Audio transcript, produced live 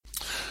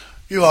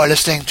You are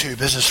listening to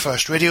Business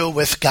First Radio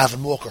with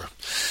Gavin Walker.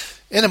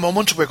 In a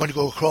moment, we're going to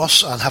go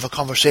across and have a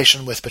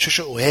conversation with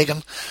Patricia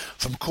O'Hagan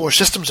from Core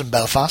Systems in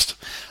Belfast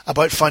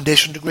about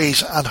foundation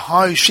degrees and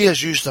how she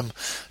has used them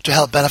to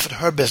help benefit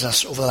her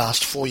business over the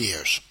last 4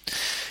 years.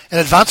 In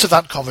advance of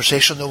that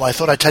conversation, though, I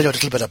thought I'd tell you a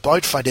little bit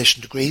about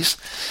foundation degrees.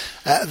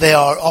 They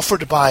are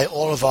offered by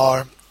all of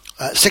our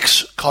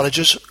 6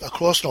 colleges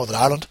across Northern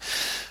Ireland,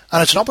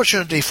 and it's an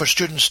opportunity for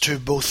students to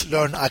both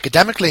learn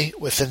academically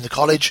within the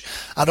college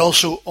and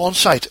also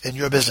on-site in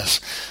your business,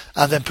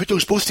 and then put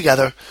those both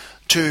together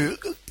to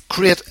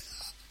create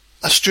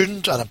a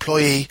student, an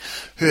employee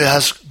who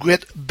has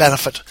great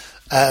benefit,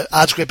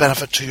 adds great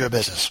benefit to your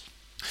business.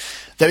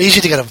 They're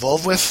easy to get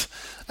involved with.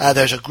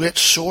 There's a great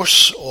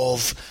source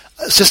of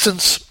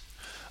assistance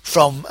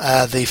from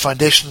the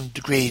foundation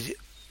degree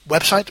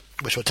website,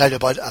 which we'll tell you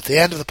about at the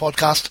end of the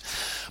podcast.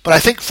 But I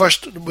think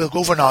first we'll go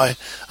over now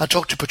and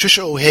talk to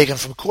Patricia O'Hagan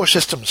from Core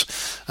Systems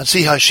and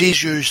see how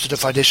she's used the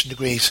foundation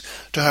degrees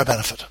to her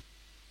benefit.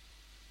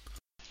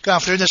 Good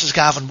afternoon, this is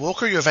Gavin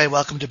Walker. You're very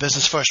welcome to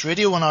Business First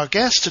Radio, and our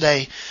guest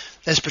today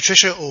is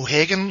Patricia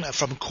O'Hagan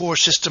from Core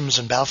Systems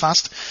in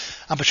Belfast.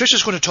 And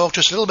Patricia's going to talk to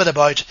us a little bit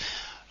about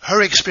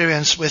her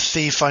experience with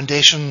the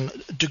foundation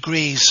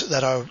degrees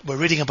that we're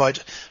reading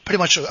about pretty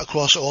much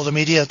across all the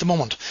media at the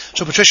moment.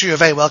 So Patricia, you're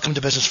very welcome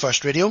to Business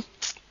First Radio.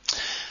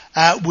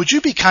 Would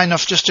you be kind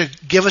enough just to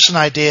give us an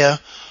idea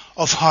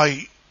of how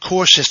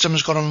Core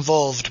Systems got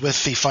involved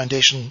with the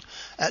foundation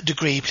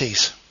degree,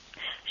 please?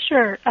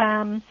 Sure.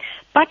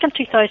 Back in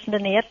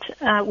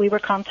 2008, we were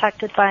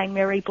contacted by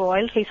Mary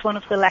Boyle, who's one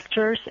of the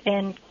lecturers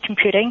in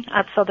computing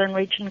at Southern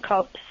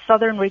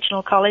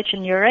Regional College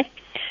in Newry.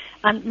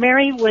 And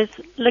Mary was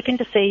looking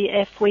to see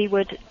if we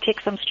would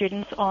take some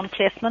students on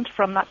placement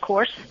from that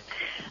course.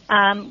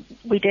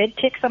 We did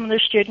take some of their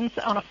students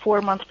on a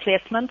 4-month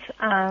placement,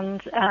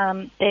 and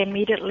they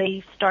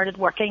immediately started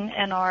working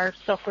in our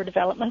software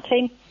development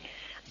team.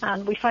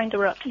 And we found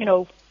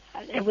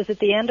it was at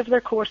the end of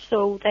their course,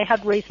 so they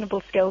had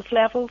reasonable skills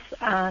levels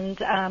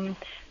and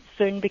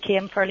soon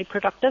became fairly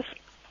productive.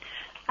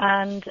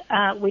 And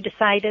we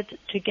decided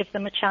to give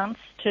them a chance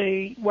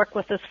to work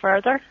with us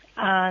further.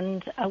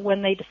 And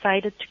when they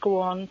decided to go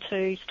on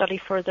to study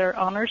for their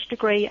honours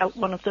degree at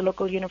one of the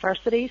local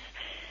universities,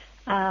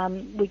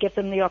 we give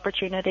them the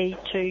opportunity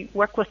to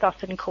work with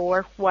us in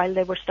Core while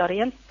they were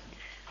studying.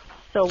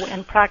 So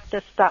in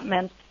practice, that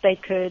meant they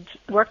could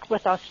work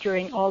with us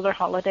during all their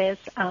holidays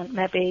and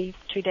maybe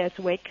 2 days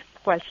a week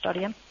while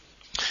studying.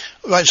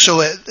 Right, so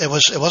it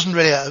wasn't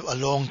really a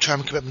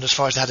long-term commitment as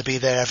far as they had to be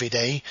there every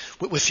day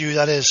with you,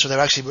 that is. So they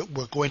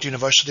were going to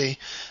university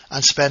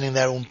and spending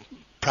their own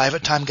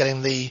private time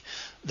getting the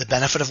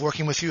benefit of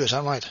working with you, is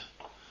that right?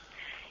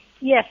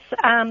 Yes,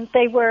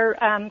 they were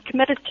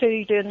committed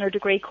to doing their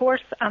degree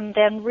course, and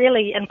then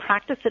really in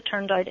practice it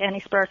turned out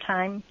any spare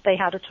time they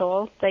had at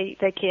all, they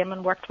came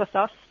and worked with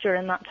us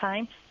during that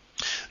time.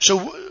 So,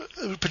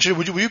 Patricia,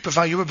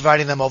 you were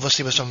providing them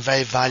obviously with some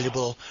very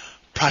valuable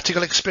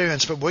practical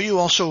experience, but were you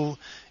also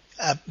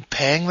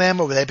paying them,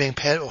 or were they being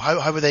paid?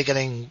 How were they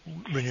getting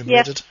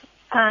remunerated?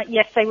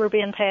 Yes, they were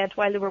being paid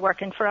while they were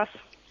working for us.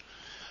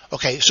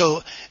 Okay,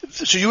 so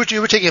you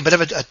were taking a bit of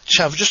a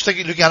chance, just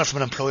looking at it from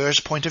an employer's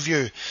point of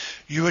view,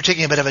 you were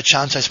taking a bit of a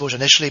chance, I suppose,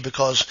 initially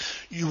because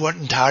you weren't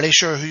entirely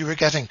sure who you were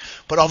getting,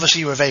 but obviously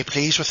you were very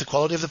pleased with the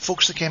quality of the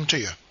folks that came to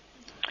you.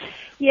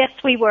 Yes,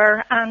 we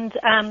were, and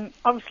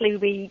obviously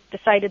we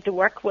decided to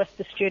work with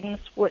the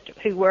students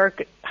who were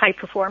high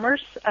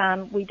performers.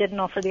 We didn't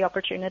offer the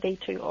opportunity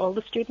to all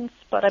the students,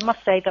 but I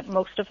must say that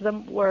most of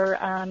them were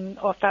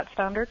of that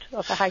standard,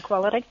 of a high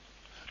quality.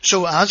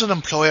 So as an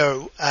employer,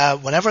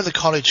 whenever the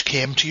college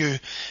came to you,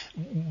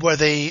 were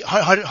they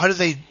how did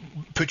they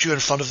put you in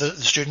front of the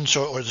students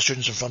or the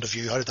students in front of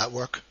you? How did that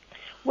work?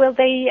 Well,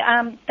 they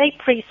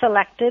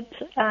pre-selected.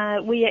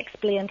 We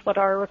explained what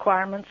our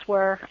requirements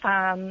were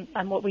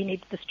and what we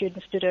needed the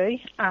students to do,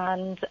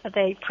 and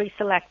they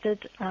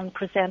pre-selected and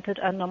presented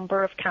a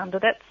number of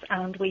candidates,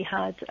 and we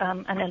had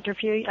an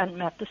interview and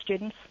met the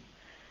students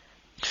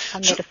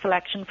and made a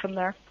selection from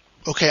there.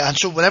 Okay, and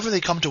so whenever they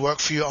come to work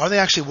for you, are they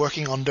actually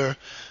working under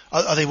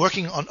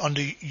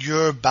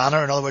your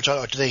banner? In other words,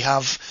 or do they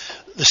have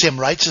the same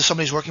rights as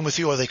somebody's working with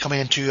you, or are they coming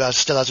into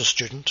still as a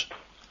student?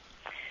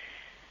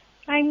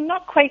 I'm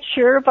not quite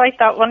sure about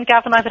that one,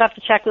 Gavin. I would have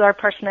to check with our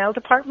personnel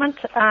department,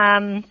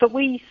 but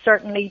we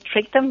certainly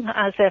treat them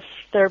as if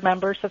they're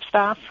members of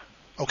staff.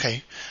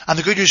 Okay, and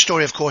the good news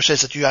story, of course,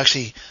 is that you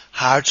actually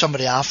hired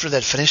somebody after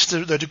they'd finished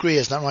their degree,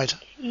 isn't that right?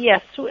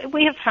 Yes,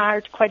 we have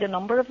hired quite a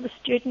number of the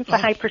students. A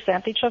high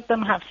percentage of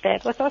them have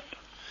stayed with us.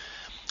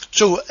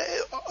 So,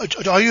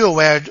 are you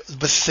aware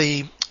with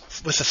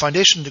the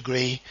foundation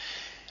degree,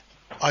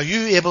 are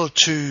you able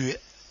to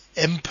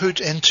input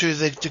into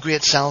the degree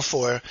itself,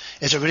 or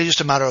is it really just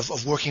a matter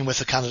of working with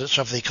the candidates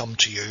if they come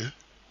to you?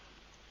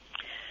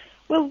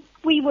 Well,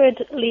 we would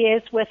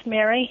liaise with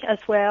Mary as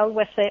well,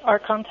 with our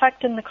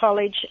contact in the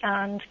college,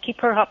 and keep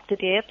her up to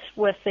date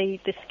with the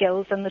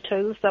skills and the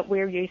tools that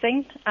we're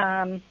using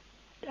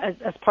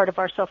as part of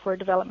our software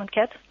development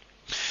kit.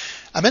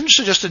 I'm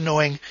interested just in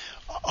knowing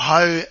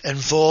how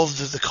involved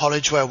the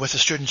college were with the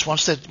students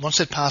once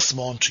they'd passed them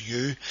on to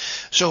you.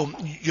 So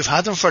you've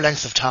had them for a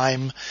length of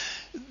time.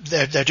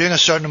 They're doing a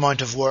certain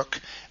amount of work.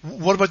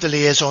 What about the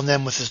liaison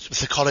then with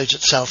the college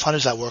itself? How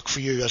does that work for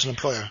you as an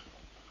employer?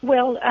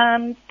 Well,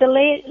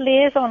 the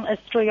liaison is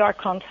through our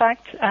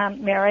contact,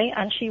 Mary,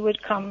 and she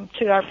would come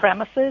to our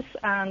premises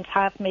and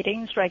have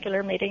meetings,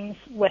 regular meetings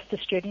with the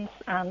students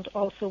and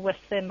also with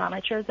the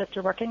manager that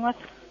they're working with.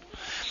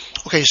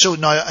 Okay, so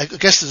now I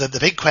guess the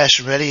big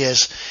question really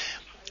is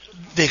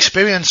the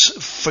experience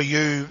for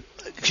you.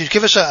 Could you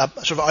give us a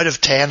sort of out of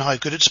 10 how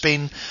good it's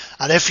been?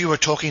 And if you were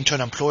talking to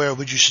an employer,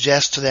 would you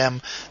suggest to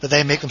them that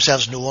they make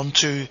themselves known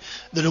to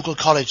the local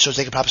college so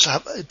they could perhaps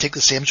take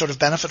the same sort of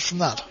benefit from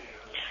that?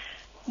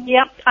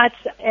 Yeah,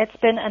 it's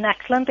been an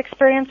excellent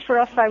experience for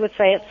us. I would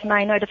say it's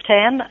 9 out of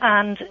 10.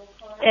 And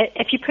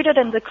if you put it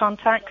in the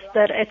context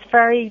that it's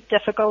very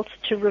difficult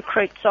to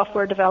recruit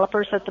software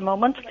developers at the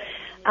moment,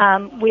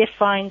 we have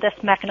found this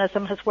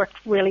mechanism has worked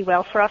really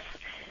well for us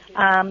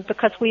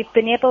because we've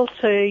been able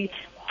to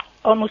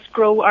almost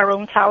grow our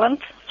own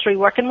talent through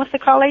working with the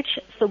college.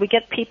 So we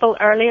get people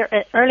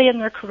early in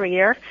their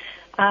career.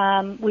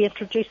 We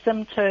introduce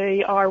them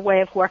to our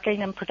way of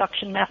working and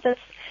production methods.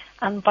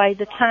 And by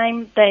the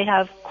time they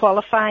have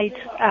qualified,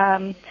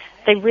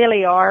 they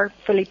really are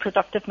fully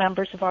productive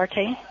members of our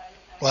team.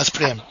 Well, that's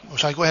brilliant.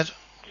 Sorry, go ahead.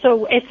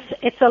 So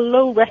it's a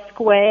low-risk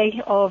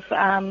way of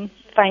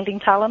finding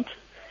talent.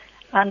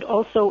 And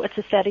also it's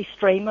a steady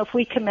stream. If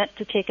we commit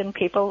to taking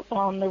people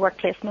on the work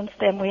placements,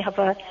 then we have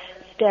a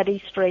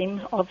steady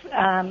stream of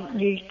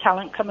new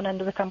talent coming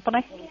into the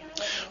company.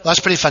 Well,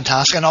 that's pretty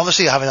fantastic. And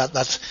obviously having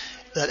that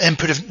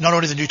input of not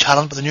only the new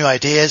talent but the new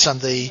ideas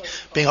and the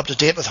being up to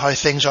date with how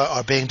things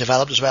are being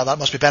developed as well, that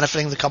must be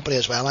benefiting the company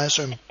as well, I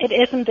assume. It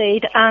is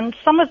indeed, and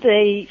some of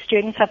the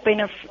students have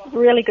been of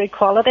really good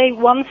quality.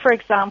 One, for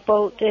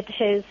example, did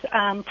his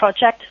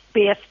project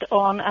based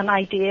on an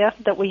idea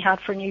that we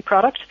had for a new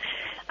product,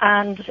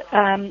 and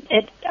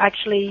it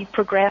actually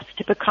progressed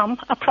to become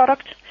a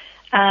product,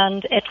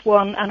 and it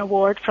won an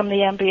award from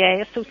the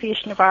MBA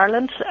Association of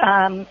Ireland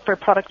for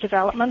product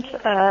development,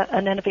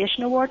 an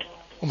innovation award.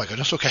 Oh my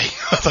goodness, okay.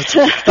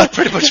 that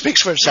pretty much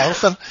speaks for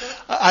itself. And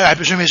I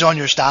presume he's on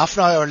your staff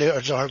now, or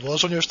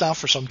was on your staff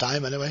for some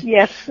time anyway.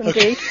 Yes, indeed.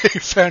 Okay,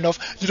 fair enough.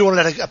 You don't want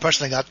to let a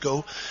person like that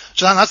go.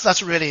 So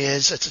that's really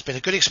is. It's been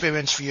a good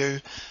experience for you,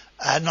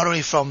 not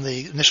only from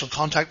the initial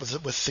contact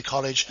with the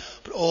college,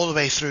 but all the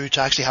way through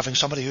to actually having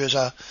somebody who's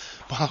going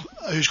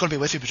to be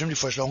with you presumably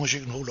for as long as you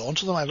can hold on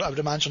to them, I would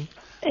imagine.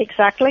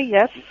 Exactly,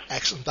 yes.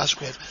 Excellent, that's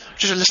great.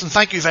 Just listen,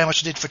 thank you very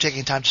much indeed for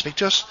taking time to speak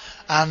to us.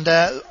 And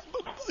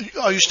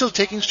are you still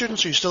taking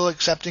students? Are you still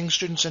accepting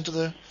students into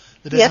the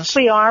business? Yes,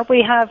 we are.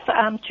 We have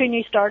 2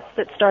 new starts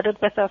that started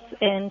with us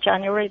in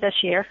January this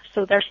year,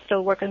 so they're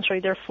still working through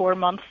their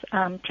 4-month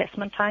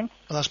placement time.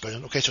 Well, that's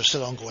brilliant. Okay, so it's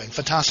still ongoing.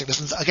 Fantastic.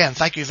 Listen, again,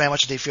 thank you very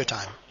much indeed for your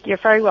time. You're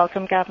very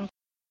welcome, Gavin.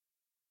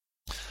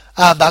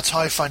 And that's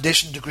how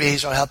Foundation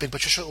Degrees are helping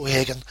Patricia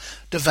O'Hagan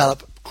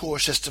develop core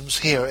systems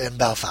here in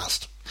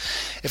Belfast.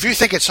 If you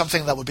think it's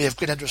something that would be of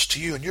great interest to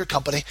you and your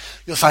company,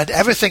 you'll find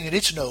everything you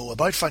need to know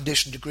about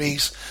Foundation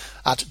Degrees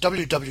at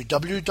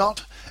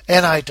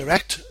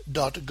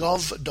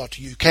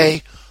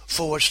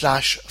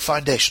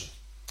www.nidirect.gov.uk/foundation.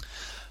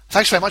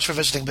 Thanks very much for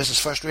visiting Business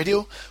First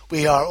Radio.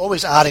 We are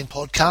always adding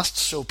podcasts,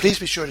 so please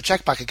be sure to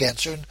check back again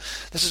soon.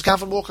 This is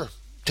Gavin Walker.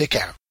 Take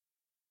care.